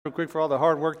Real quick for all the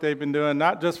hard work they've been doing,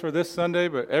 not just for this Sunday,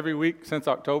 but every week since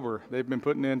October. They've been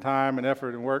putting in time and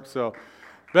effort and work. So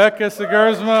Becca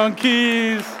Segursma on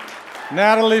keys,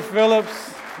 Natalie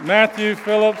Phillips, Matthew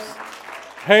Phillips,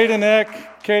 Hayden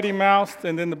Eck, Katie Moust,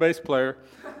 and then the bass player,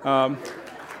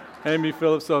 Amy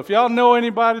Phillips. So if y'all know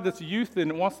anybody that's a youth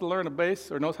and wants to learn a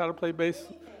bass or knows how to play bass,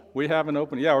 we have an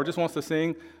opening. Yeah, or just wants to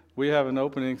sing, we have an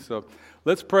opening. So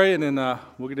let's pray and then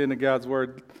we'll get into God's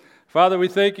Word. Father, we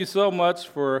thank you so much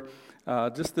for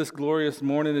just this glorious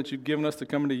morning that you've given us to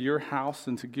come into your house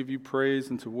and to give you praise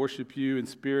and to worship you in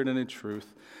spirit and in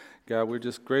truth. God, we're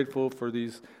just grateful for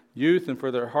these youth and for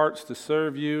their hearts to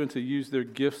serve you and to use their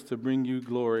gifts to bring you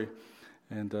glory.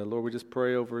 And Lord, we just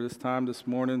pray over this time this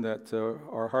morning that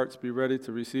our hearts be ready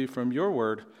to receive from your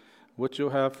word what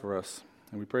you'll have for us.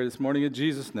 And we pray this morning in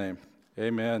Jesus' name.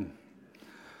 Amen.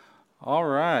 All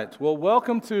right. Well,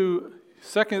 welcome to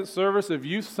second service of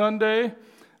Youth Sunday.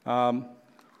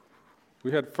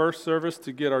 We had first service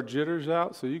to get our jitters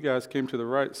out, so you guys came to the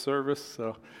right service.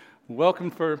 So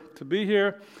welcome to be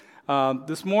here.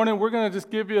 This morning we're going to just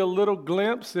give you a little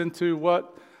glimpse into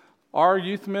what our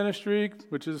youth ministry,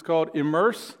 which is called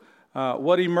Immerse,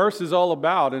 what Immerse is all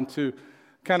about, and to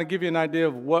kind of give you an idea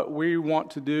of what we want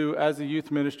to do as a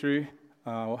youth ministry,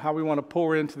 how we want to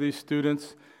pour into these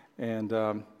students,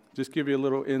 and just give you a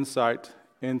little insight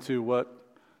into what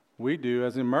we do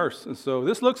as Immerse. And so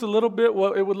this looks a little bit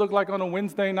what it would look like on a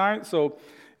Wednesday night. So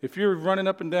if you're running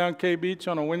up and down K Beach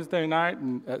on a Wednesday night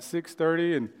and at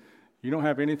 6:30 and you don't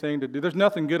have anything to do, there's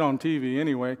nothing good on TV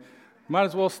anyway, might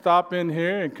as well stop in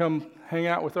here and come hang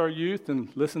out with our youth and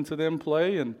listen to them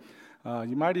play. And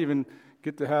you might even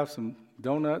get to have some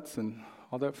donuts and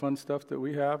all that fun stuff that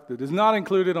we have that is not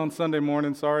included on Sunday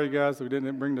morning. Sorry, guys, we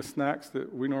didn't bring the snacks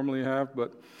that we normally have,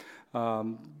 but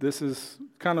this is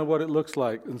kind of what it looks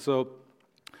like. And so,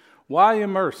 why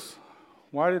Immerse?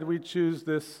 Why did we choose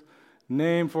this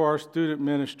name for our student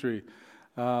ministry?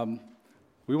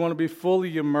 We want to be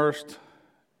fully immersed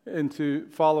into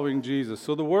following Jesus.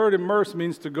 So the word immerse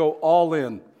means to go all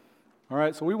in. All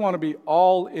right, so we want to be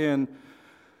all in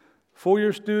for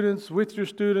your students, with your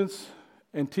students,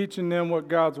 and teaching them what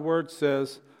God's Word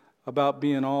says about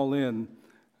being all in.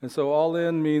 And so all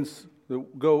in means you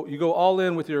go all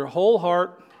in with your whole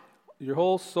heart, your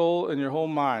whole soul, and your whole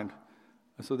mind.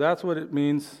 And so that's what it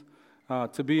means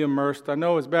to be immersed. I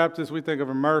know as Baptists we think of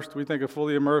immersed, we think of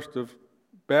fully immersed of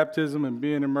baptism and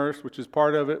being immersed, which is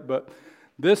part of it. But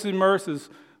this immerse is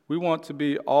we want to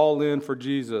be all in for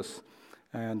Jesus.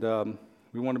 And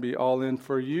we want to be all in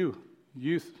for you,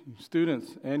 youth,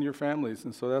 students, and your families.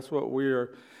 And so that's what we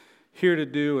are here to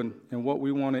do and what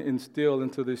we want to instill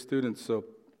into these students. So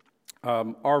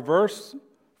our verse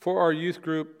for our youth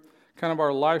group, kind of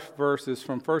our life verse, is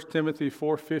from 1 Timothy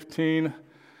 4:15.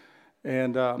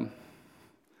 And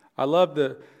I love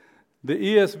the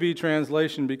ESV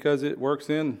translation because it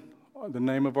works in the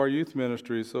name of our youth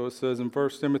ministry. So it says in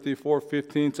 1 Timothy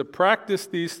 4:15, to practice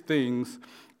these things,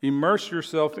 immerse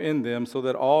yourself in them so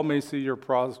that all may see your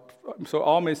progress.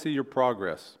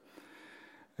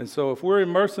 And so if we're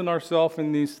immersing ourselves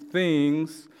in these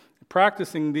things,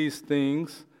 practicing these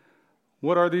things,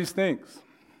 what are these things?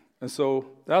 And so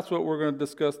that's what we're going to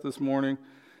discuss this morning.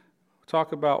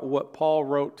 Talk about what Paul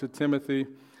wrote to Timothy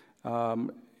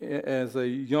as a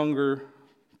younger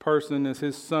person, as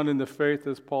his son in the faith,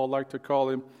 as Paul liked to call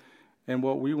him, and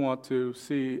what we want to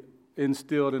see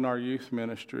instilled in our youth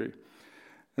ministry.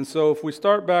 And so if we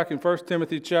start back in 1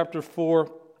 Timothy chapter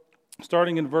 4,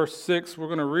 starting in verse 6, we're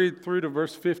going to read through to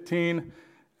verse 15,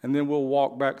 and then we'll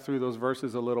walk back through those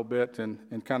verses a little bit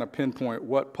and kind of pinpoint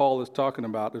what Paul is talking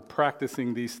about and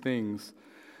practicing these things.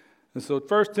 And so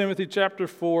 1 Timothy chapter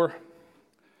 4,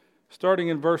 starting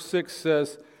in verse 6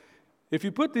 says, if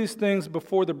you put these things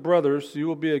before the brothers, you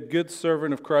will be a good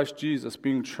servant of Christ Jesus,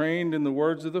 being trained in the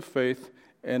words of the faith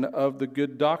and of the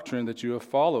good doctrine that you have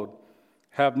followed.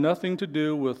 Have nothing to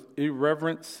do with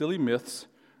irreverent, silly myths.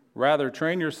 Rather,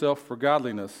 train yourself for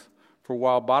godliness. For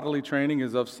while bodily training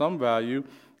is of some value,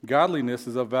 godliness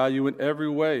is of value in every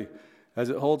way, as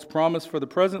it holds promise for the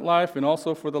present life and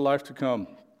also for the life to come.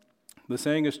 The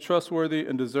saying is trustworthy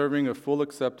and deserving of full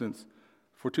acceptance.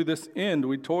 For to this end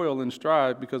we toil and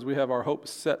strive, because we have our hope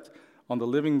set on the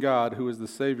living God, who is the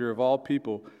Savior of all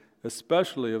people,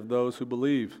 especially of those who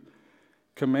believe.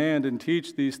 Command and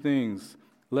teach these things.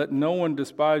 Let no one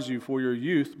despise you for your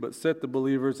youth, but set the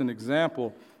believers an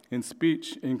example in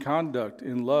speech, in conduct,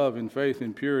 in love, in faith,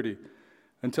 in purity.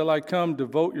 Until I come,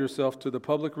 devote yourself to the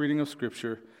public reading of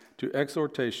Scripture, to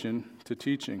exhortation, to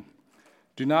teaching.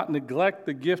 Do not neglect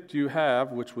the gift you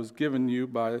have, which was given you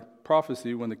by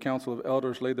prophecy when the council of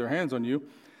elders laid their hands on you.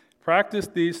 Practice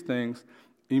these things,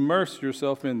 immerse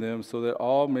yourself in them so that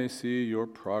all may see your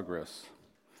progress.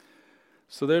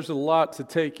 So there's a lot to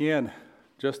take in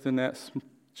just in that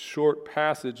short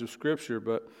passage of Scripture,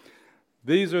 but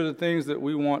these are the things that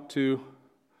we want to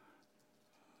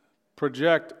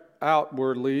project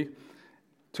outwardly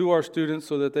to our students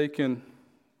so that they can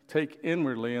take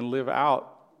inwardly and live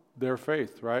out their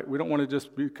faith, right? We don't want to just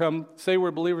say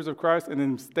we're believers of Christ and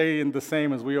then stay in the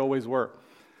same as we always were.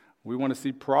 We want to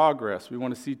see progress. We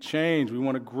want to see change. We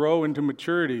want to grow into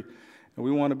maturity. And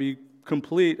we want to be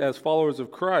complete as followers of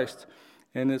Christ.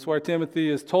 And that's why Timothy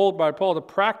is told by Paul to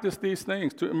practice these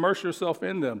things, to immerse yourself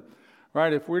in them,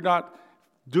 right? If we're not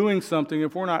doing something,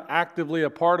 if we're not actively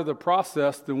a part of the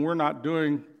process, then we're not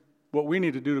doing what we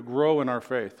need to do to grow in our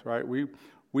faith, right?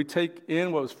 We take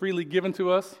in what was freely given to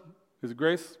us, His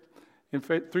grace in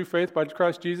faith, through faith by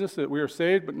Christ Jesus, that we are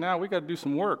saved, but now we got to do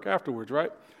some work afterwards, right?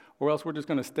 Or else we're just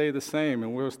going to stay the same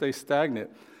and we'll stay stagnant.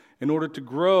 In order to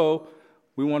grow,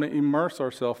 we want to immerse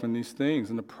ourselves in these things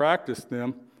and to practice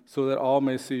them so that all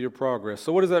may see your progress.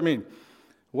 So what does that mean?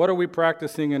 What are we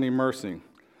practicing and immersing?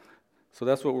 So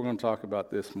that's what we're going to talk about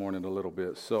this morning a little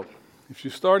bit. So if you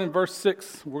start in verse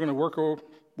 6, we're going to work our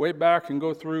way back and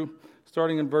go through,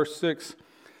 starting in verse 6.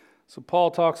 So Paul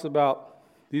talks about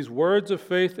these words of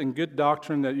faith and good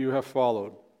doctrine that you have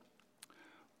followed.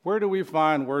 Where do we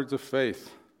find words of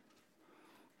faith?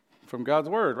 From God's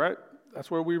Word, right? That's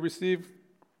where we receive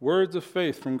words of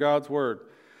faith from God's Word.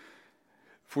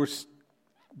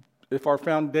 If our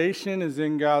foundation is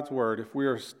in God's Word, if we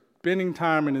are spending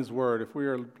time in His Word, if we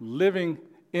are living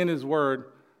in His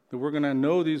Word, then we're going to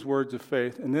know these words of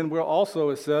faith. And then we'll also,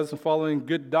 it says, following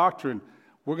good doctrine,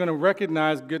 we're going to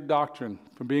recognize good doctrine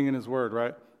from being in His Word,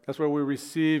 right? That's where we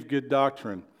receive good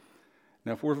doctrine.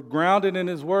 Now, if we're grounded in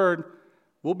His Word,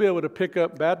 we'll be able to pick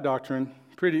up bad doctrine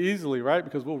pretty easily, right?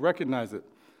 Because we'll recognize it.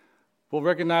 We'll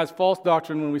recognize false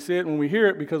doctrine when we see it, when we hear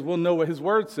it, because we'll know what His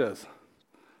Word says.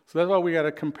 So that's why we got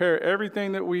to compare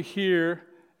everything that we hear,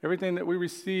 everything that we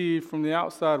receive from the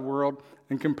outside world,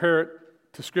 and compare it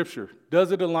to Scripture.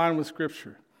 Does it align with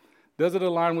Scripture? Does it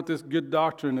align with this good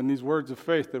doctrine and these words of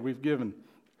faith that we've given,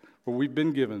 or we've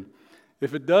been given?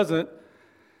 If it doesn't,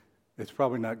 it's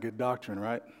probably not good doctrine,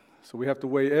 right? So we have to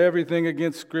weigh everything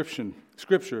against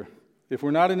Scripture. If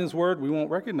we're not in His Word, we won't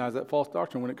recognize that false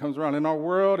doctrine when it comes around. And our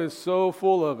world is so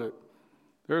full of it.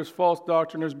 There's false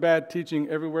doctrine, there's bad teaching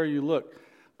everywhere you look.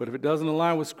 But if it doesn't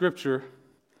align with Scripture,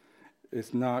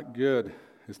 it's not good.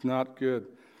 It's not good.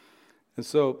 And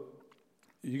so,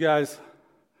 you guys,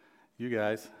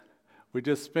 we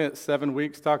just spent 7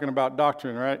 weeks talking about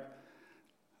doctrine, right?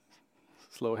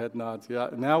 Slow head nods, yeah.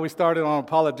 Now we started on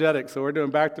apologetics, so we're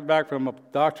doing back-to-back from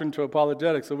doctrine to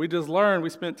apologetics. So we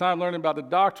spent time learning about the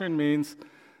doctrine means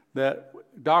that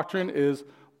doctrine is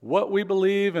what we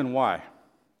believe and why,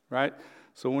 right?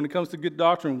 So when it comes to good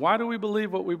doctrine, why do we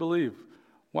believe what we believe?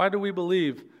 Why do we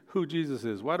believe who Jesus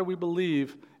is? Why do we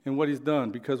believe in what He's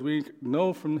done? Because we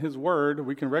know from His Word,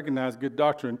 we can recognize good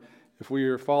doctrine if we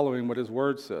are following what His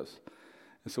Word says.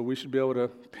 And so we should be able to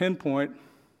pinpoint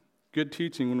good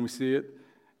teaching when we see it,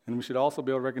 and we should also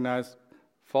be able to recognize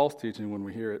false teaching when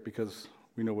we hear it because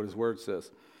we know what His Word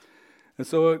says. And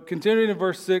so continuing in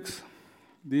verse 6,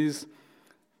 these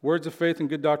words of faith and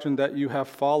good doctrine that you have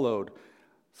followed.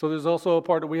 So there's also a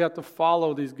part that we have to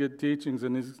follow these good teachings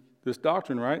and this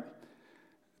doctrine, right?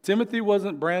 Timothy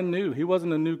wasn't brand new. He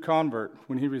wasn't a new convert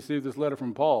when he received this letter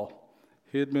from Paul.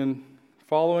 He had been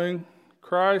following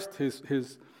Christ.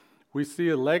 We see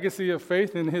a legacy of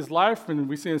faith in his life, and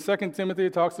we see in 2 Timothy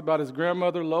it talks about his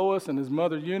grandmother Lois and his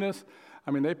mother Eunice.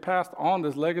 I mean, they passed on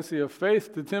this legacy of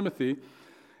faith to Timothy,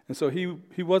 and so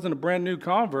he wasn't a brand new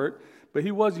convert, but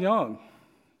he was young.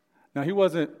 Now, he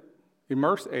wasn't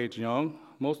immerse age young.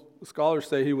 Most scholars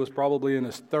say he was probably in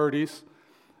his 30s,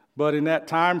 but in that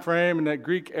time frame, in that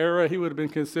Greek era, he would have been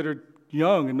considered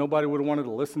young, and nobody would have wanted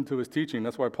to listen to his teaching.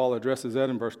 That's why Paul addresses that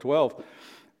in verse 12.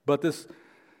 But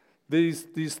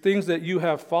these things that you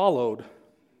have followed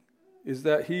is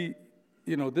that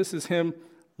this is him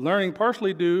learning,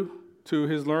 partially due to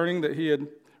his learning that he had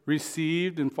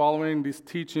received in following this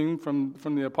teaching from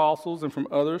the apostles and from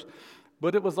others,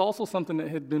 but it was also something that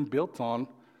had been built on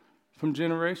from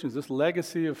generations, this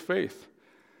legacy of faith.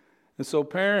 And so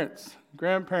parents,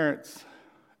 grandparents,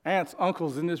 aunts,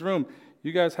 uncles in this room,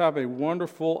 you guys have a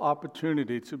wonderful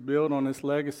opportunity to build on this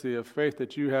legacy of faith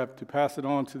that you have to pass it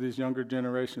on to this younger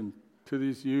generation, to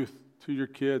these youth, to your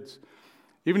kids.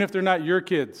 Even if they're not your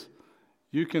kids,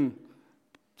 you can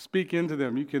speak into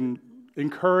them. You can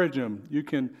encourage them. You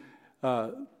can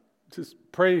just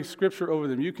pray Scripture over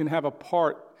them. You can have a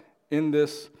part in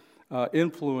this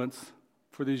influence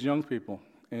for these young people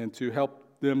and to help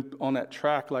them on that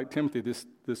track like Timothy, this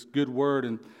good word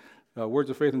and words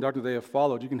of faith and doctrine they have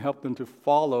followed. You can help them to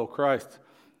follow Christ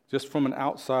just from an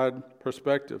outside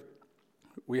perspective.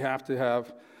 We have to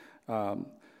have an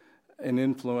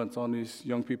influence on these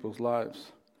young people's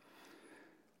lives.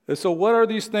 And so what are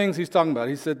these things he's talking about?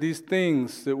 He said these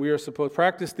things that we are supposed to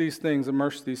practice, these things,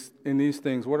 immerse in these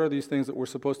things. What are these things that we're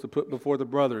supposed to put before the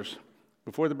brothers?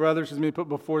 Before the brothers is mean put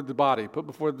before the body, put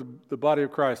before the body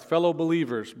of Christ, fellow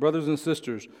believers, brothers and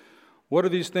sisters. What are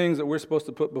these things that we're supposed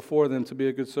to put before them to be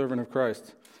a good servant of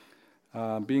Christ?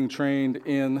 Being trained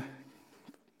in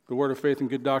the word of faith and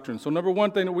good doctrine. So number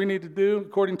one thing that we need to do,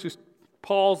 according to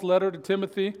Paul's letter to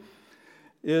Timothy,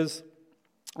 is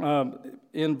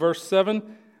in verse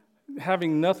 7,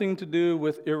 having nothing to do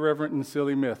with irreverent and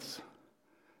silly myths.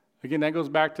 Again, that goes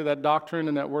back to that doctrine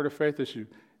and that word of faith issue.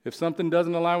 If something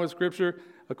doesn't align with Scripture,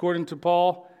 according to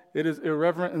Paul, it is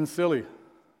irreverent and silly.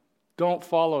 Don't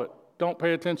follow it. Don't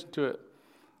pay attention to it.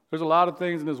 There's a lot of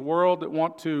things in this world that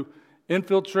want to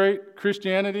infiltrate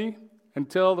Christianity and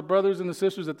tell the brothers and the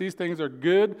sisters that these things are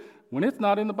good when it's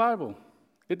not in the Bible.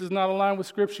 It does not align with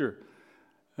Scripture.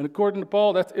 And according to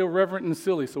Paul, that's irreverent and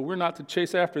silly. So we're not to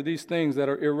chase after these things that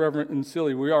are irreverent and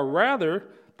silly. We are rather,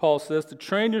 Paul says, to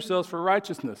train yourselves for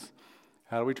righteousness.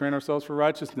 How do we train ourselves for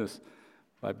righteousness?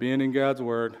 By being in God's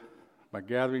Word, by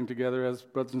gathering together as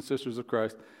brothers and sisters of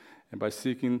Christ, and by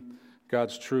seeking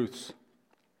God's truths.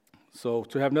 So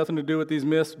to have nothing to do with these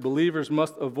myths, believers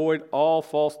must avoid all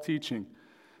false teaching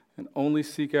and only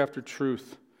seek after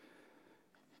truth.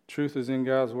 Truth is in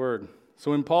God's Word.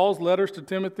 So in Paul's letters to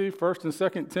Timothy, 1st and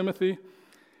 2nd Timothy,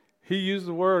 he used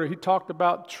the word, he talked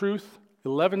about truth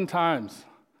 11 times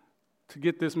to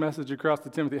get this message across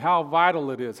to Timothy, how vital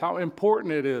it is, how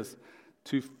important it is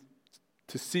to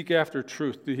seek after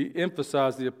truth. He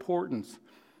emphasized the importance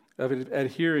of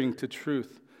adhering to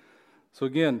truth. So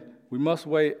again, we must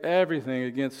weigh everything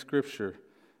against Scripture.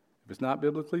 If it's not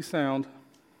biblically sound,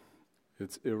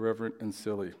 it's irreverent and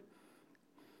silly.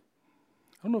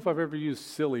 I don't know if I've ever used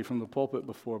silly from the pulpit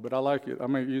before, but I like it. I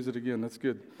might use it again. That's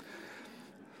good.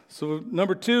 So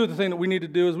number two, the thing that we need to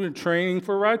do is we're training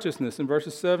for righteousness in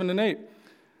verses 7 and 8.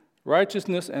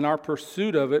 Righteousness and our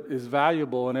pursuit of it is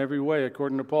valuable in every way,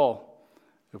 according to Paul.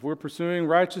 If we're pursuing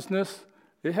righteousness,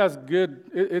 it's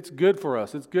good for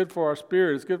us. It's good for our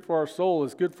spirit. It's good for our soul.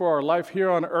 It's good for our life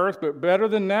here on earth. But better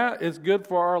than that, it's good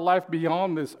for our life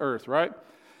beyond this earth, right?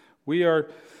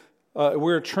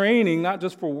 We're training not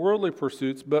just for worldly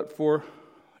pursuits, but for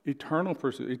eternal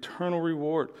pursuit, eternal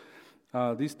reward.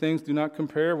 These things do not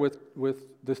compare with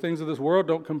the things of this world.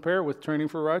 Don't compare with training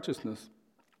for righteousness.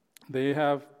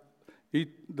 The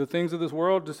things of this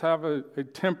world just have a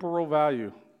temporal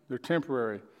value. They're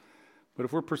temporary. But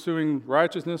if we're pursuing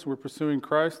righteousness, we're pursuing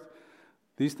Christ,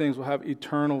 these things will have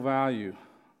eternal value.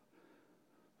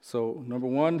 So, number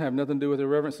one, have nothing to do with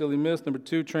irreverent, silly myths. Number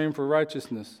two, train for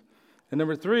righteousness. And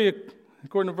number three,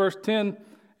 according to verse 10,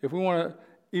 if we want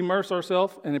to immerse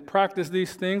ourselves and practice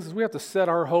these things, we have to set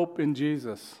our hope in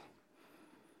Jesus.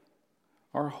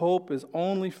 Our hope is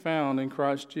only found in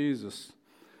Christ Jesus.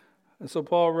 And so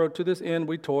Paul wrote, to this end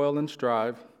we toil and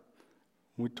strive.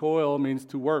 We toil means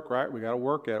to work, right? We got to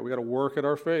work at it. We got to work at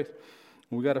our faith.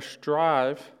 We got to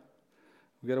strive.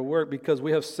 We got to work because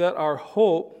we have our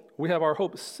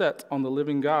hope set on the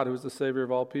living God who is the Savior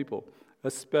of all people,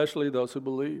 especially those who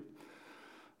believe.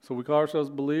 So we call ourselves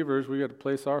believers. We got to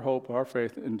place our hope, our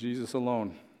faith in Jesus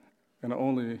alone, and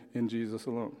only in Jesus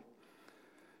alone.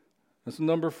 And so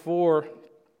number 4,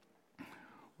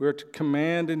 we are to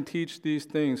command and teach these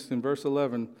things. In verse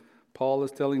 11, Paul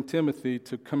is telling Timothy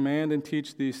to command and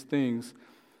teach these things.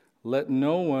 Let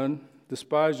no one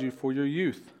despise you for your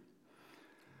youth.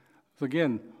 So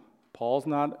again, Paul's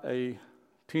not a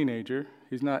teenager.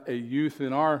 He's not a youth in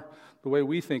the way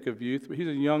we think of youth, but he's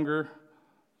a younger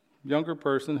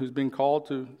person who's been called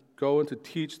to go and to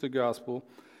teach the gospel.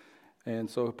 And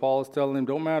so Paul is telling him,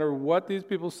 don't matter what these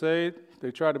people say, they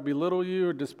try to belittle you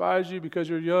or despise you because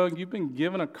you're young, you've been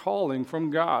given a calling from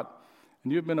God,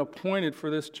 and you've been appointed for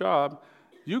this job.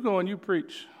 You go and you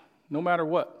preach, no matter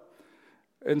what.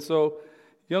 And so,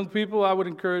 young people, I would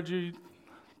encourage you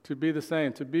to be the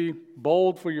same, to be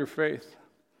bold for your faith,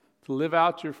 to live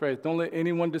out your faith. Don't let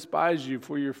anyone despise you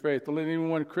for your faith. Don't let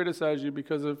anyone criticize you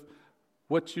because of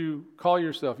what you call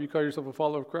yourself. You call yourself a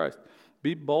follower of Christ.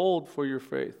 Be bold for your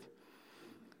faith.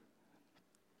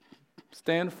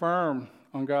 Stand firm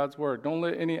on God's word. Don't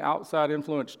let any outside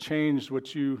influence change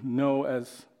what you know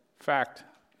as fact,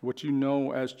 what you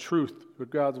know as truth with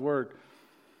God's word.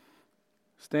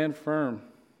 Stand firm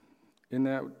in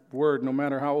that word, no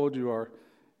matter how old you are.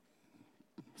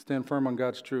 Stand firm on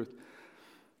God's truth.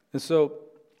 And so,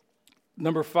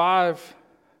 Number 5,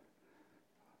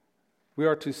 we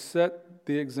are to set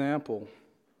the example,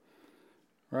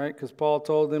 right? Because Paul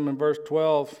told them in verse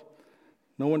 12,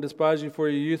 no one despise you for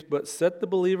your youth, but set the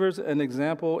believers an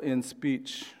example in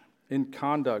speech, in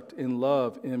conduct, in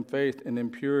love, in faith, and in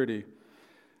purity.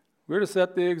 We're to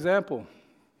set the example.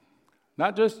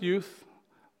 Not just youth,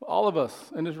 all of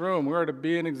us in this room, we are to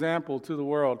be an example to the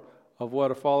world of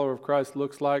what a follower of Christ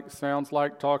looks like, sounds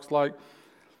like, talks like.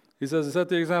 He says to set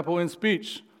the example in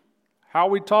speech. How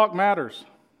we talk matters.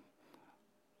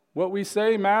 What we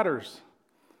say matters.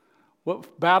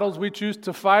 What battles we choose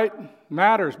to fight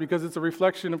matters because it's a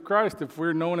reflection of Christ if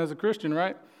we're known as a Christian,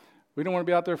 right? We don't want to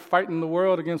be out there fighting the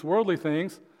world against worldly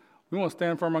things. We want to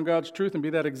stand firm on God's truth and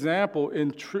be that example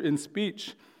in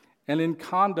speech and in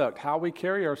conduct, how we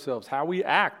carry ourselves, how we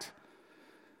act.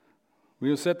 We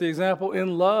will set the example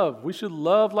in love. We should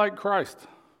love like Christ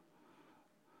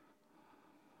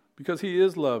because he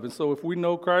is love. And so if we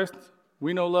know Christ,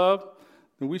 we know love,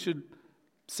 then we should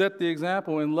set the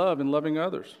example in love and loving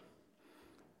others.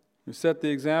 We set the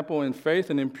example in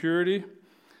faith and in purity.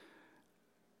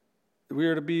 We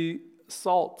are to be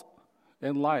salt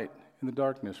and light in the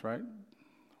darkness, right?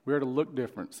 We are to look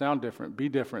different, sound different,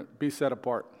 be set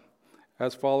apart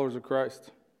as followers of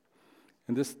Christ.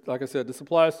 And this, like I said, this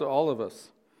applies to all of us.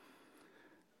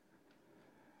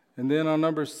 And then on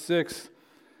number 6,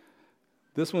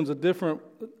 this one's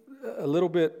a little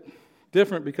bit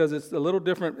different because it's a little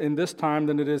different in this time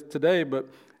than it is today. But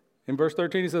in verse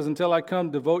 13, he says, until I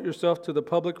come, devote yourself to the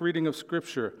public reading of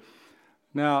Scripture.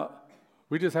 Now,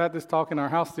 we just had this talk in our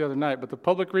house the other night, but the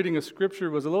public reading of Scripture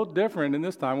was a little different in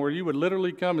this time where you would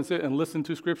literally come and sit and listen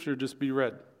to Scripture just be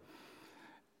read.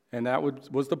 And that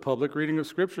was the public reading of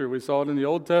Scripture. We saw it in the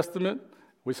Old Testament.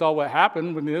 We saw what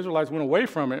happened when the Israelites went away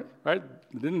from it, right?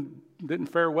 It didn't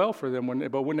fare well for them.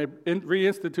 But when they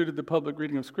reinstituted the public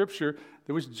reading of Scripture,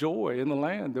 there was joy in the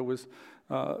land. There was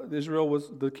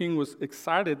the king was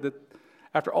excited that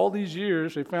after all these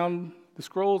years, they found the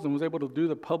scrolls and was able to do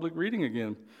the public reading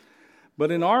again.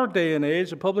 But in our day and age,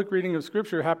 the public reading of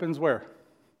Scripture happens where?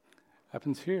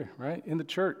 Happens here, right? In the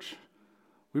church.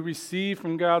 We receive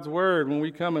from God's Word when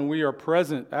we come and we are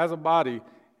present as a body,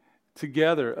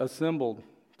 together, assembled,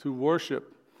 to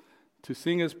worship, to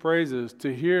sing His praises,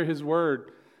 to hear His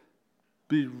Word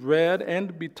be read and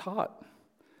to be taught.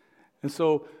 And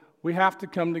so we have to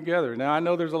come together. Now, I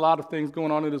know there's a lot of things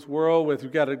going on in this world with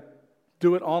we've got to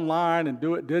do it online and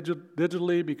do it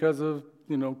digitally because of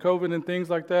COVID and things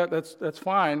like that. That's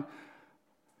fine.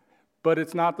 But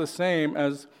it's not the same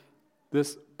as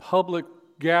this public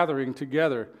gathering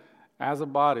together as a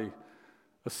body,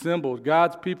 assembled,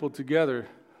 God's people together,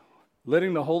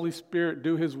 letting the Holy Spirit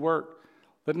do His work,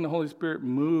 letting the Holy Spirit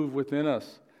move within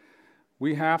us.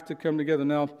 We have to come together.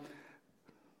 Now,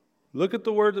 look at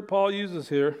the word that Paul uses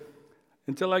here.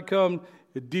 Until I come,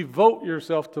 devote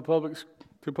yourself to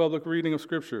public reading of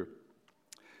Scripture.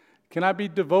 Can I be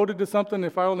devoted to something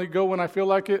if I only go when I feel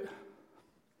like it?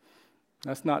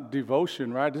 That's not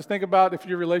devotion, right? Just think about if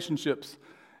your relationships.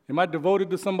 Am I devoted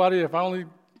to somebody if I only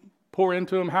pour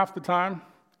into them half the time?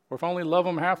 Or if I only love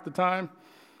them half the time?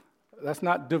 That's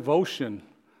not devotion.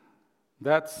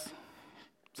 That's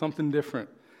something different.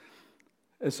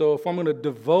 And so if I'm going to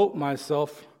devote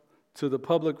myself to the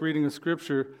public reading of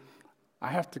Scripture, I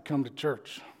have to come to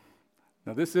church.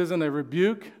 Now, this isn't a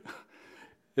rebuke.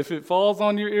 If it falls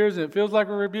on your ears and it feels like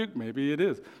a rebuke, maybe it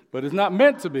is. But it's not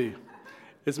meant to be.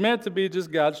 It's meant to be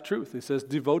just God's truth. It says,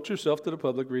 devote yourself to the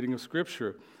public reading of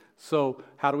Scripture. So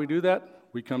how do we do that?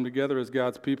 We come together as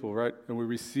God's people, right? And we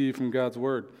receive from God's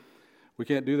Word. We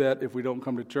can't do that if we don't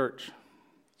come to church.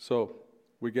 So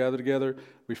we gather together,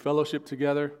 we fellowship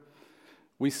together,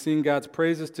 we sing God's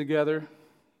praises together,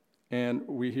 and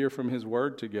we hear from His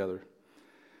Word together.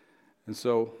 And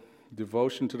so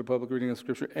devotion to the public reading of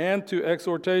Scripture and to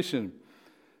exhortation,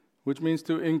 which means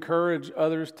to encourage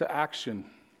others to action.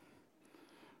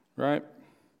 Right?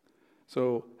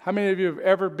 So, how many of you have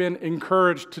ever been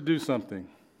encouraged to do something?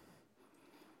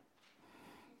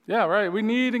 Yeah, right. We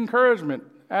need encouragement.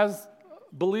 As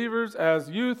believers, as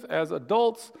youth, as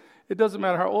adults, it doesn't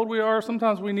matter how old we are.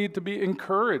 Sometimes we need to be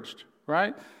encouraged,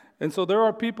 right? And so there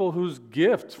are people whose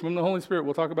gift from the Holy Spirit,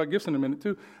 we'll talk about gifts in a minute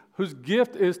too, whose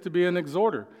gift is to be an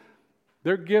exhorter.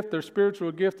 Their gift, their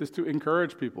spiritual gift is to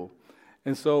encourage people.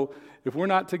 And so if we're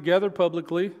not together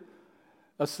publicly,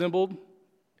 assembled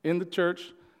in the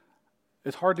church,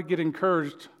 it's hard to get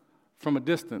encouraged from a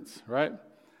distance, right?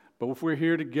 But if we're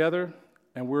here together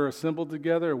and we're assembled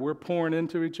together and we're pouring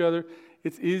into each other,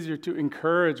 it's easier to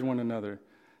encourage one another.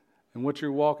 and what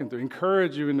you're walking through.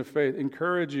 Encourage you in the faith.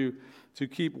 Encourage you to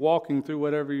keep walking through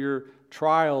whatever your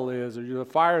trial is or the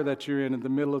fire that you're in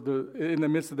the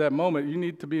midst of that moment. You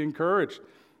need to be encouraged.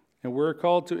 And we're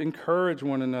called to encourage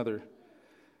one another.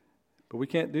 But we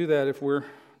can't do that if we're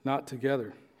not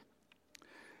together.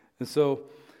 And so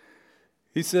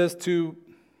he says to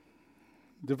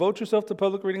devote yourself to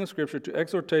public reading of Scripture, to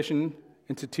exhortation,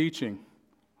 and to teaching.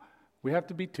 We have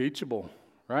to be teachable,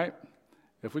 right?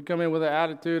 If we come in with an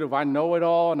attitude of I know it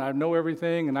all and I know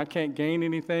everything and I can't gain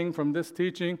anything from this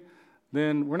teaching,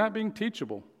 then we're not being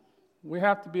teachable. We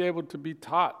have to be able to be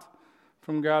taught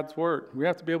from God's Word. We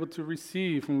have to be able to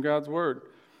receive from God's Word.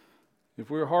 If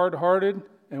we're hard-hearted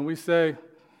and we say,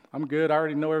 I'm good, I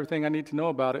already know everything I need to know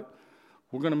about it,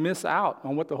 we're going to miss out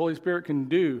on what the Holy Spirit can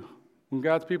do when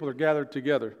God's people are gathered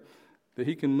together, that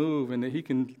He can move and that He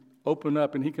can open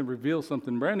up and He can reveal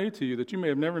something brand new to you that you may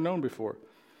have never known before.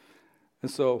 And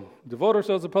so, devote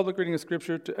ourselves to public reading of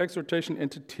Scripture, to exhortation,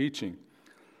 and to teaching.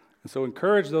 And so,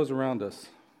 encourage those around us,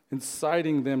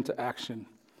 inciting them to action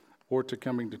or to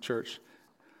coming to church.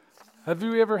 Have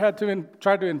you ever had to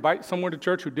try to invite someone to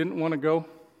church who didn't want to go?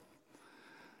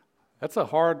 That's a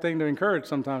hard thing to encourage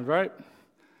sometimes, right?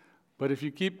 But if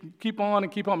you keep on,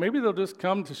 maybe they'll just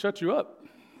come to shut you up,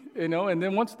 and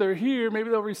then once they're here, maybe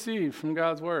they'll receive from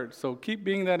God's Word. So keep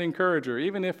being that encourager,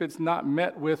 even if it's not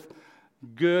met with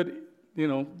good.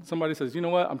 Somebody says, you know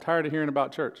what, I'm tired of hearing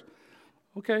about church.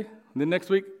 Okay, and then next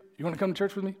week, you want to come to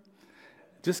church with me?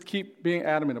 Just keep being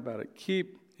adamant about it.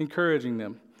 Keep encouraging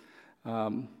them.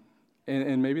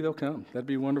 And maybe they'll come. That'd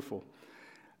be wonderful.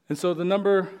 And so the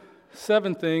number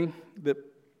 7 thing that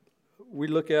we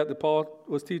look at that Paul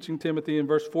was teaching Timothy in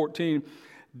verse 14,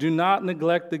 do not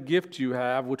neglect the gift you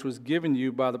have, which was given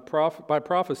you by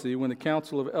prophecy when the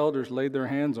council of elders laid their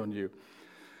hands on you.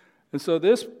 And so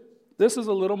this is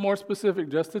a little more specific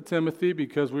just to Timothy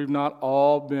because we've not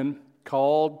all been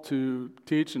called to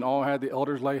teach and all had the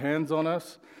elders lay hands on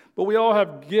us. But we all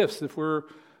have gifts if we're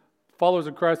followers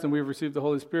of Christ and we've received the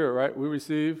Holy Spirit, right? We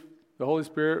receive the Holy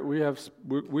Spirit. We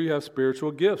have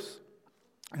spiritual gifts.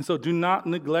 And so do not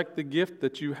neglect the gift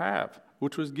that you have,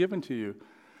 which was given to you.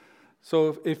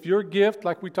 So if your gift,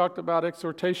 like we talked about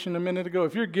exhortation a minute ago,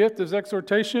 if your gift is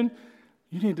exhortation,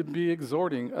 you need to be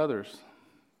exhorting others,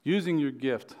 using your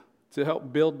gift to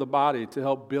help build the body, to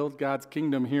help build God's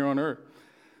kingdom here on earth.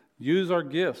 Use our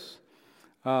gifts.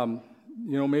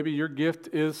 Maybe your gift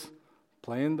is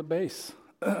playing the bass.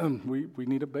 We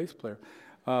need a bass player.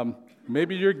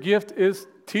 Maybe your gift is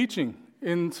teaching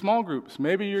in small groups.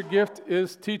 Maybe your gift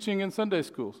is teaching in Sunday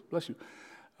schools. Bless you.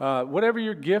 Whatever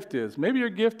your gift is. Maybe your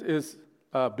gift is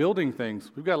building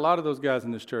things. We've got a lot of those guys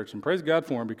in this church, and praise God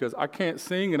for them because I can't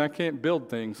sing and I can't build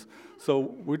things. So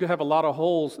we'd have a lot of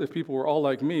holes if people were all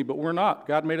like me, but we're not.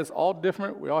 God made us all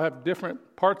different. We all have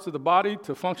different parts of the body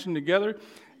to function together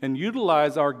and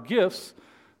utilize our gifts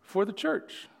for the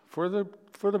church, for the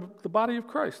body of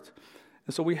Christ.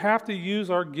 And so we have to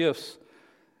use our gifts,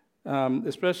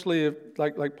 especially if,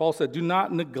 like Paul said, do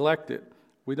not neglect it.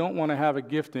 We don't want to have a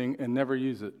gifting and never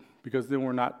use it because then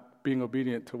we're not being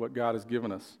obedient to what God has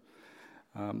given us.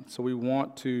 So we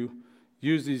want to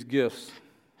use these gifts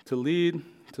to lead,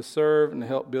 to serve, and to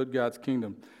help build God's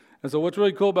kingdom. And so what's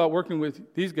really cool about working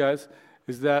with these guys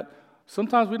is that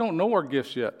sometimes we don't know our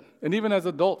gifts yet. And even as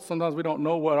adults, sometimes we don't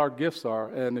know what our gifts are.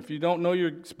 And if you don't know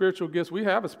your spiritual gifts, we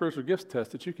have a spiritual gifts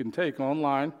test that you can take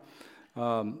online.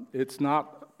 It's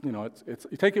not, it's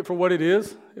you take it for what it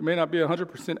is. It may not be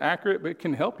 100% accurate, but it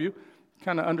can help you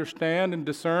kind of understand and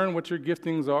discern what your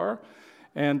giftings are.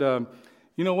 And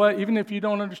you know what? Even if you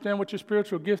don't understand what your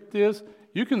spiritual gift is,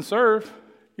 you can serve.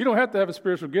 You don't have to have a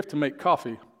spiritual gift to make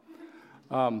coffee.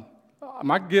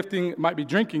 My gifting might be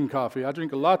drinking coffee. I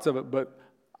drink lots of it, but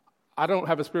I don't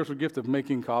have a spiritual gift of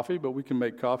making coffee, but we can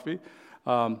make coffee.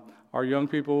 Our young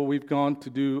people, we've gone to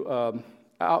do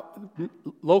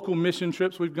local mission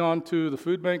trips. We've gone to the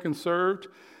food bank and served.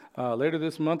 Later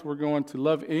this month, we're going to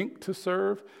Love Inc. to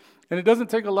serve. And it doesn't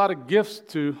take a lot of gifts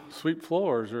to sweep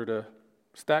floors or to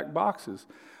stack boxes,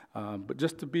 but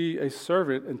just to be a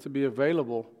servant and to be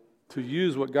available to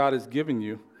use what God has given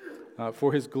you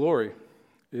for His glory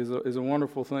is a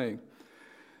wonderful thing.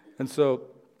 And so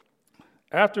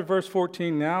after verse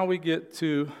 14, now we get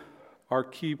to our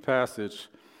key passage.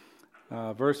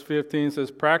 Verse 15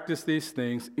 says, practice these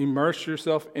things, immerse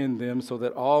yourself in them so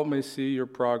that all may see your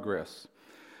progress.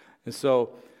 And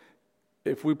so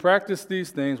if we practice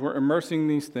these things, we're immersing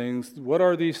these things. What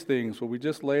are these things? Well, we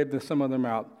just laid some of them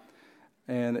out.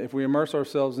 And if we immerse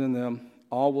ourselves in them,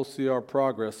 all will see our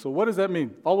progress. So what does that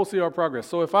mean? All will see our progress.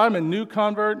 So if I'm a new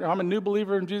convert, I'm a new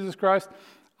believer in Jesus Christ,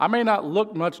 I may not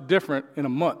look much different in a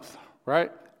month,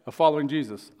 right? of following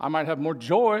Jesus. I might have more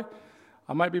joy.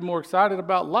 I might be more excited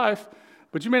about life,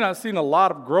 but you may not have seen a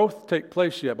lot of growth take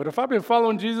place yet. But if I've been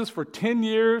following Jesus for 10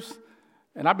 years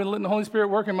and I've been letting the Holy Spirit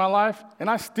work in my life and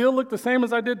I still look the same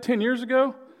as I did 10 years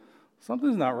ago,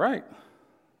 something's not right.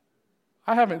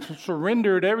 I haven't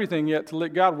surrendered everything yet to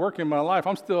let God work in my life.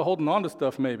 I'm still holding on to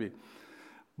stuff maybe.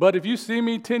 But if you see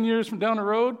me 10 years from down the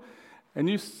road and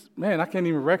I can't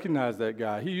even recognize that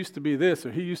guy. He used to be this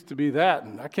or he used to be that.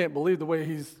 And I can't believe the way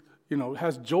he's,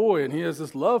 has joy and he has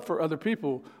this love for other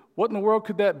people. What in the world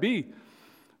could that be?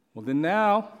 Well, then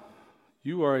now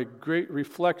you are a great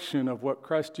reflection of what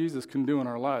Christ Jesus can do in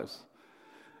our lives.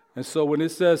 And so when it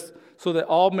says, so that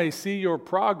all may see your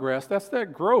progress, that's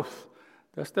that growth.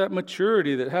 That's that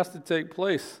maturity that has to take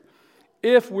place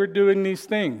if we're doing these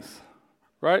things,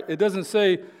 right? It doesn't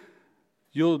say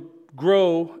you'll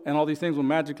grow and all these things will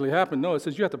magically happen. No, it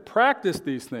says you have to practice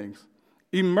these things.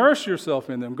 Immerse yourself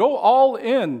in them. Go all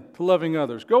in to loving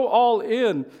others. Go all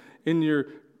in your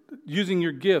using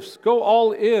your gifts. Go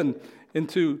all in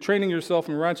into training yourself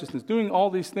in righteousness, doing all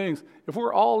these things. If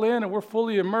we're all in and we're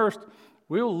fully immersed,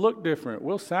 we'll look different.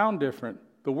 We'll sound different.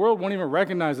 The world won't even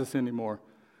recognize us anymore.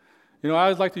 I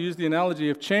always like to use the analogy,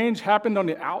 if change happened on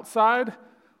the outside,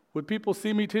 would people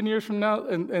see me 10 years from now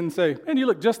and say, man, you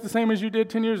look just the same as you did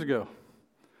 10 years ago?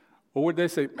 Or would they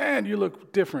say, man, you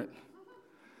look different?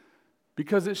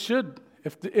 Because it should.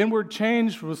 If the inward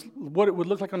change was what it would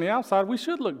look like on the outside, we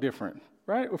should look different,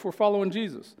 right? If we're following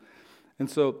Jesus. And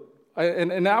so,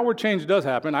 and outward change does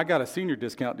happen. I got a senior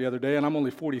discount the other day, and I'm only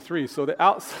 43, so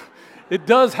it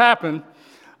does happen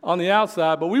on the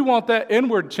outside, but we want that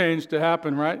inward change to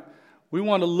happen, right? We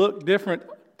want to look different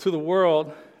to the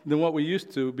world than what we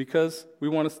used to because we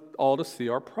want us all to see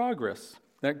our progress,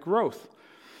 that growth.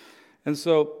 And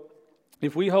so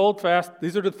if we hold fast,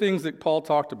 these are the things that Paul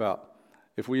talked about.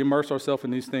 If we immerse ourselves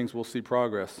in these things, we'll see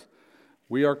progress.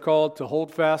 We are called to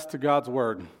hold fast to God's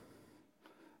word,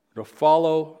 to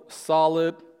follow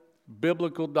solid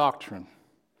biblical doctrine,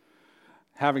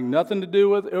 having nothing to do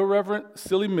with irreverent,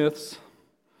 silly myths.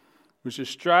 We should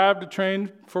strive to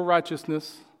train for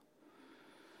righteousness.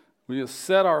 We just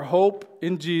set our hope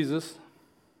in Jesus.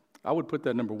 I would put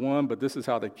that number one, but this is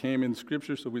how they came in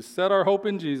Scripture. So we set our hope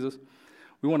in Jesus.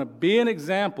 We want to be an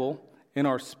example in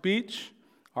our speech,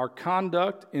 our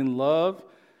conduct, in love,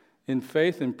 in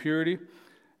faith, and purity.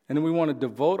 And then we want to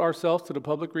devote ourselves to the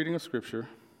public reading of Scripture,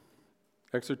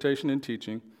 exhortation and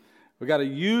teaching. We've got to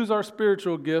use our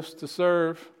spiritual gifts to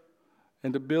serve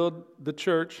and to build the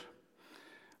church.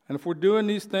 And if we're doing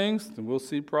these things, then we'll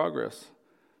see progress.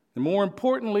 And more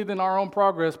importantly than our own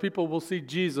progress, people will see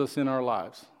Jesus in our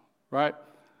lives, right?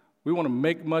 We want to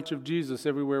make much of Jesus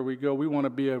everywhere we go. We want to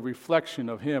be a reflection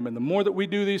of Him. And the more that we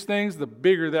do these things, the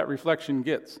bigger that reflection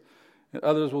gets. And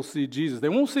others will see Jesus. They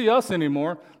won't see us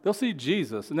anymore. They'll see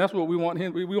Jesus. And that's what we want.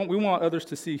 We want others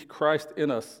to see Christ in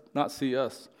us, not see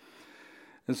us.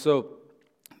 And so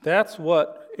that's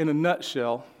what, in a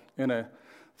nutshell, in a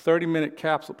 30-minute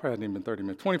capsule, probably not even 30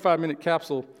 minutes, 25-minute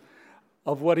capsule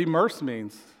of what immerse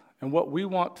means. And what we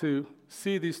want to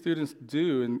see these students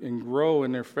do and grow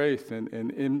in their faith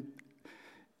and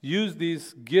use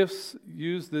these gifts,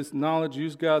 use this knowledge,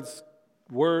 use God's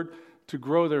word to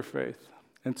grow their faith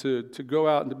and to go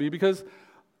out and to be. Because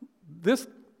this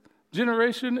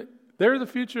generation, they're the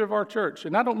future of our church.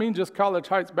 And I don't mean just College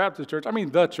Heights Baptist Church. I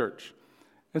mean the church.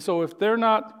 And so if they're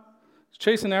not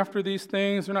chasing after these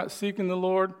things, they're not seeking the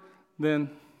Lord,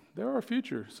 then they're our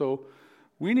future. So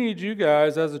we need you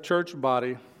guys as a church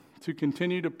body to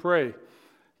continue to pray.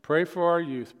 Pray for our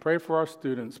youth. Pray for our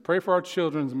students. Pray for our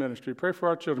children's ministry. Pray for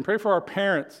our children. Pray for our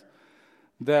parents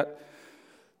that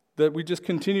we just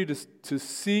continue to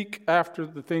seek after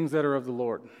the things that are of the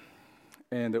Lord.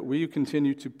 And that we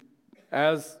continue to,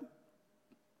 as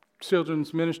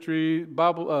children's ministry,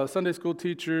 Bible, Sunday school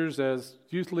teachers, as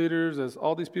youth leaders, as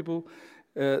all these people,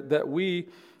 that we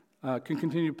can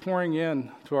continue pouring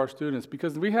in to our students,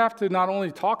 because we have to not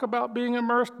only talk about being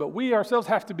immersed, but we ourselves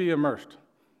have to be immersed.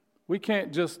 We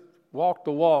can't just walk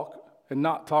the walk and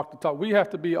not talk the talk. We have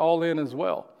to be all in as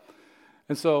well.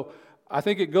 And so I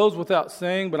think it goes without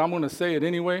saying, but I'm going to say it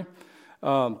anyway.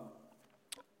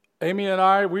 Amy and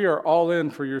I, we are all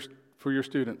in for your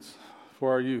students,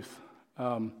 for our youth.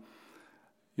 I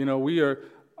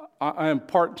am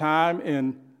part-time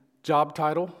in job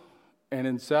title and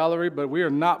in salary, but we are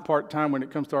not part-time when it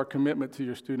comes to our commitment to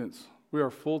your students. We are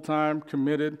full-time,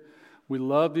 committed. We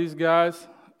love these guys.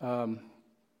 Well,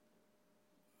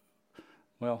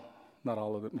 not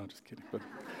all of it. No, just kidding.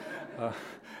 But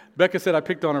Becca said I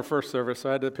picked on her first service, so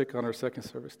I had to pick on her second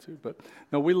service too. But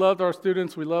no, we loved our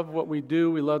students. We love what we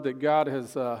do. We love that God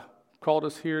has called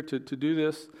us here to do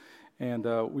this. And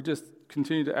we just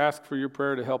continue to ask for your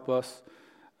prayer to help us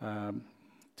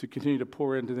to continue to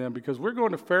pour into them, because we're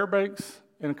going to Fairbanks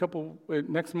in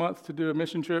next month to do a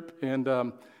mission trip, and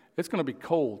it's going to be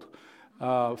cold.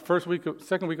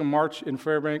 Second week of March in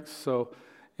Fairbanks. So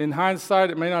in hindsight,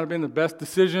 it may not have been the best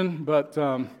decision, but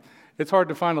it's hard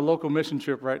to find a local mission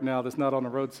trip right now that's not on the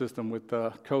road system with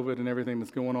COVID and everything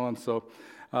that's going on. So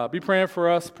be praying for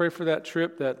us. Pray for that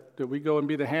trip, that we go and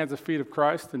be the hands and feet of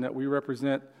Christ, and that we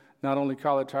represent not only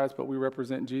College Heights, but we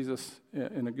represent Jesus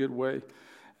in a good way.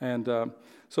 And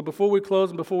so before we close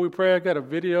and before we pray, I got a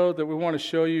video that we want to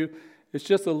show you. It's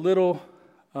just a little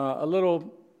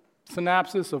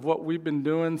synopsis of what we've been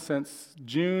doing since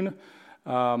June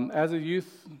as a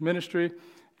youth ministry,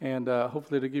 and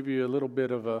hopefully to give you a little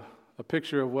bit of a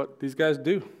picture of what these guys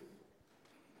do.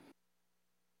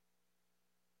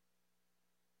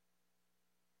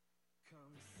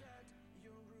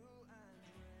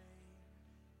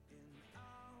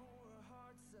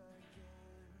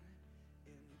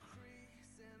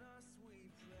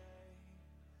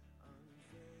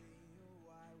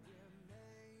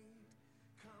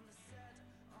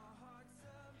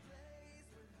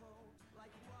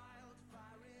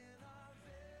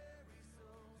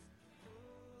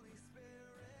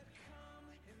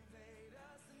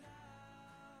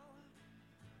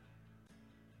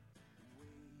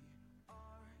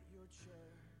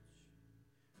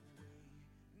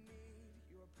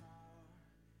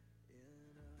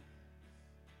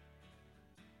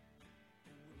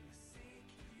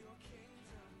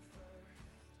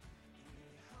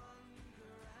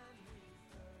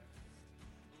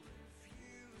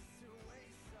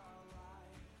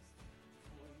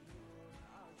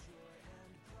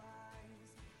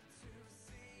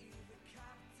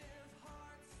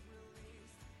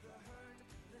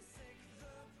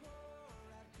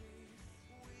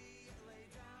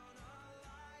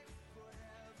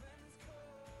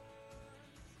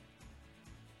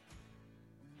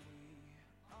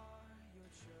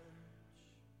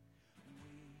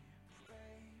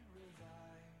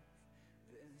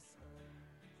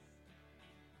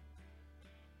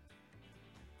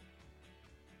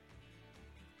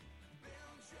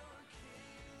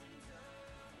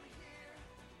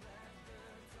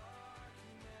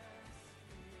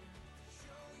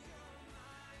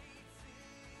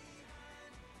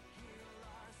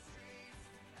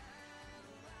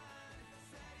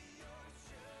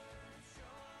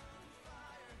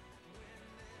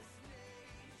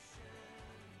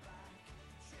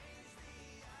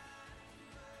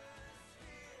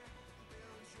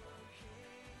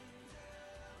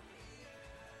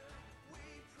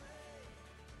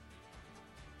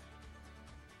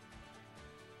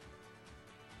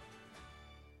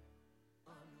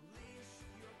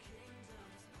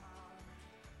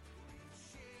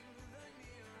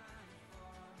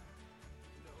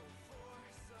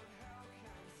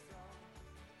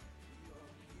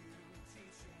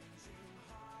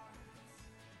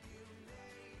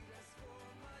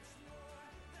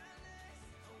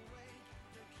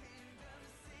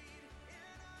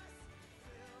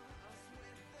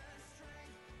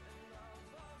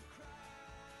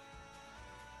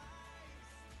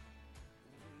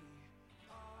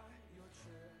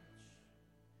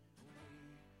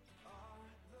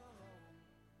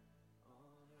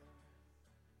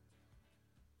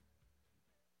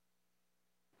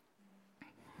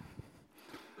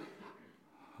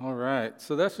 All right,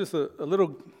 so that's just a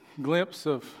little glimpse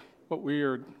of what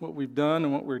we've done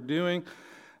and what we're doing.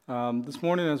 This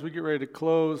morning, as we get ready to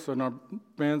close, and our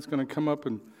band's going to come up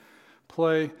and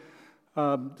play,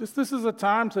 this is a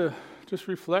time to just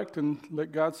reflect and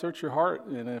let God search your heart.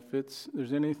 And if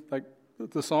there's any, like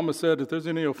the psalmist said, if there's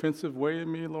any offensive way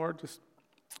in me, Lord, just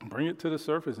bring it to the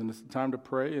surface. And it's the time to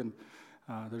pray. And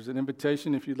there's an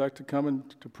invitation if you'd like to come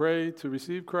and to pray to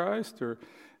receive Christ, or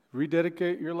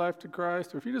rededicate your life to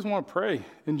Christ, or if you just want to pray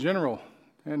in general,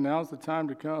 and now's the time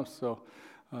to come. So,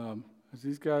 as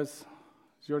these guys,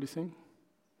 did you already sing?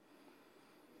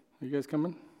 Are you guys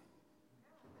coming?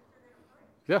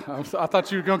 Yeah, I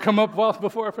thought you were going to come up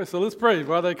before I pray. So let's pray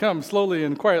while they come slowly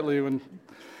and quietly.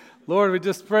 Lord, we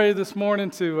just pray this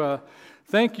morning to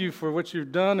thank you for what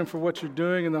you've done and for what you're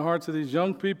doing in the hearts of these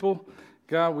young people.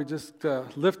 God, we just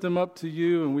lift them up to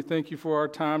you, and we thank you for our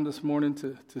time this morning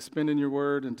to spend in your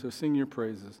word and to sing your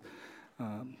praises.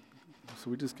 So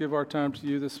we just give our time to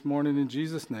you this morning in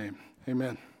Jesus' name.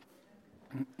 Amen.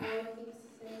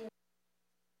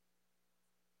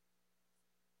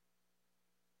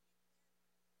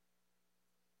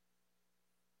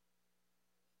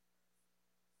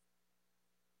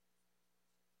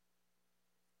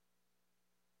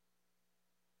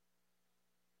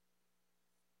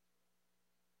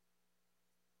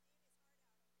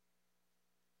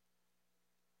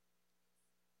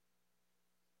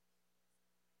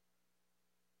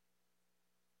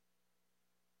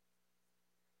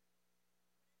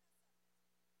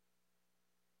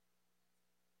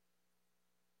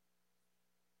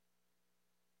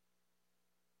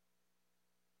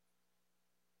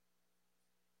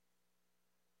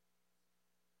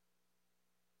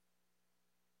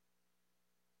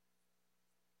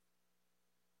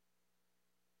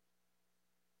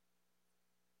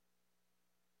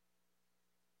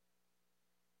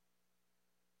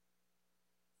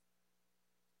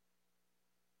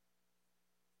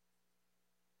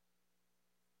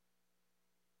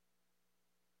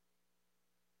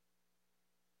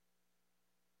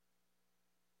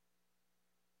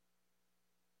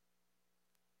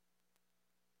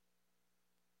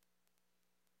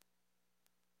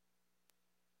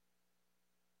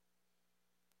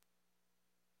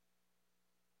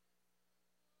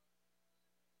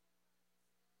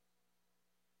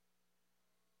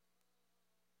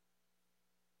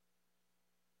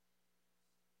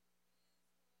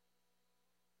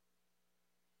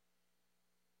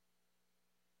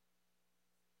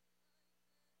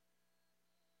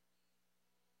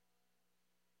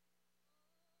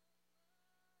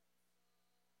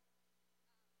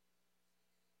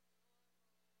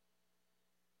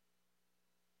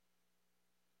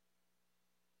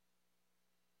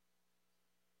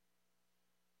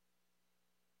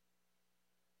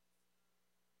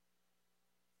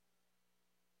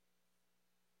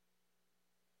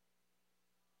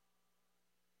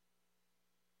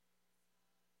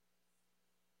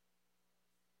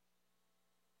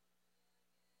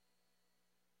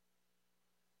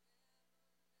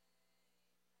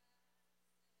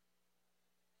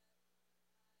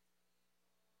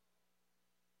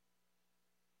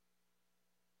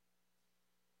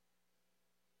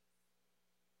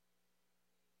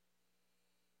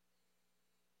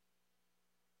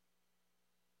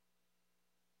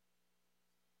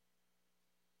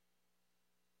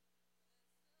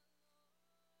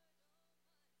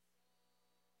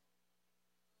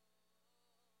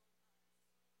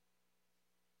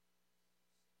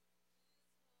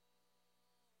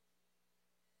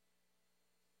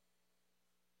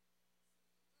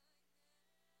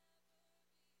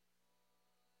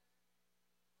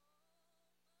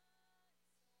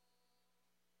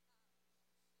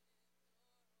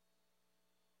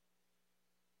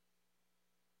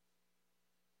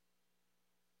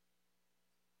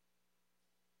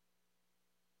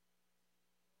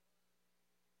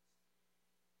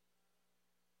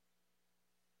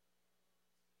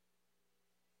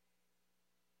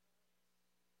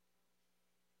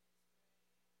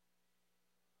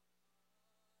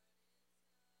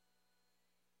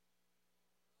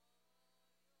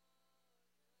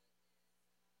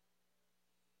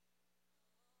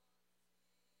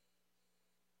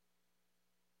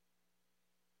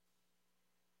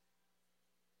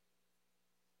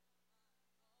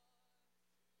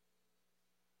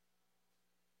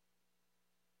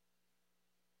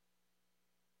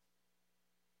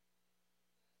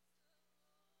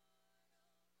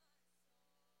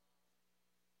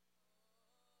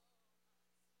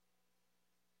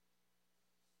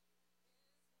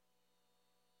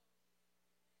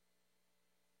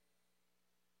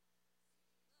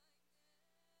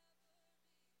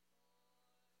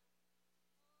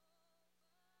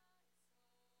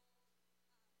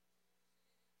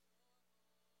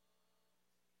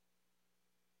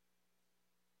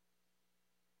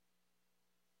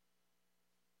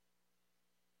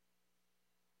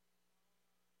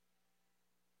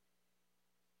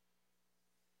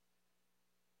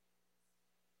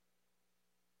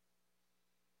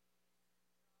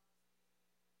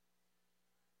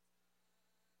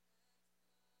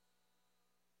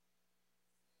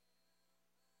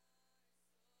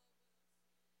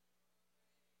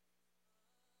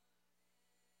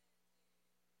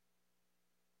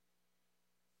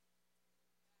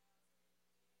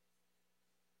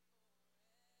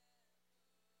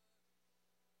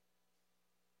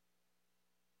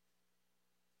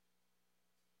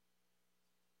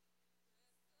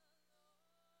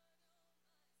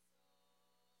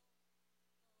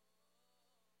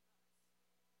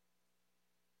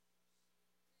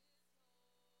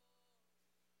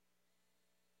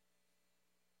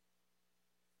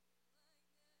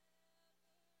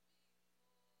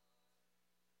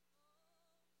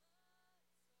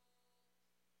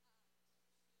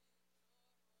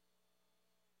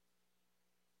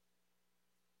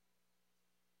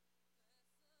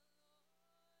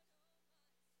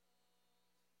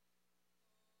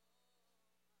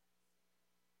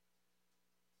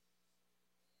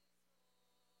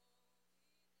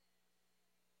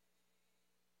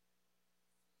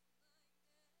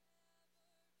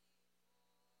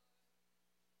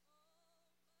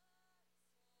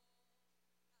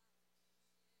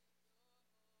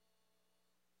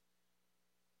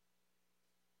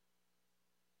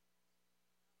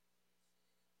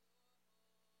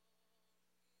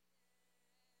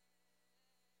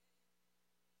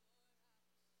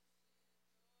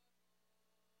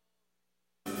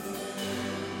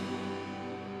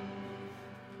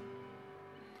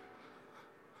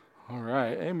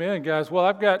 right, amen, guys. Well,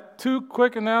 I've got two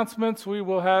quick announcements. We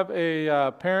will have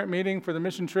a parent meeting for the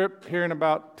mission trip here in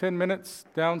about 10 minutes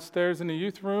downstairs in the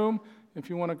youth room, if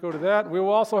you want to go to that. We will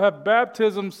also have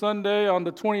baptism Sunday on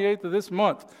the 28th of this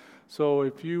month. So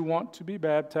if you want to be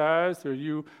baptized or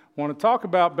you want to talk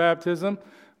about baptism,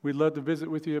 we'd love to visit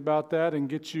with you about that and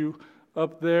get you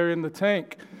up there in the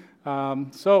tank.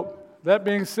 So that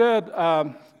being said,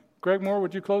 Greg Moore,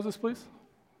 would you close this, please?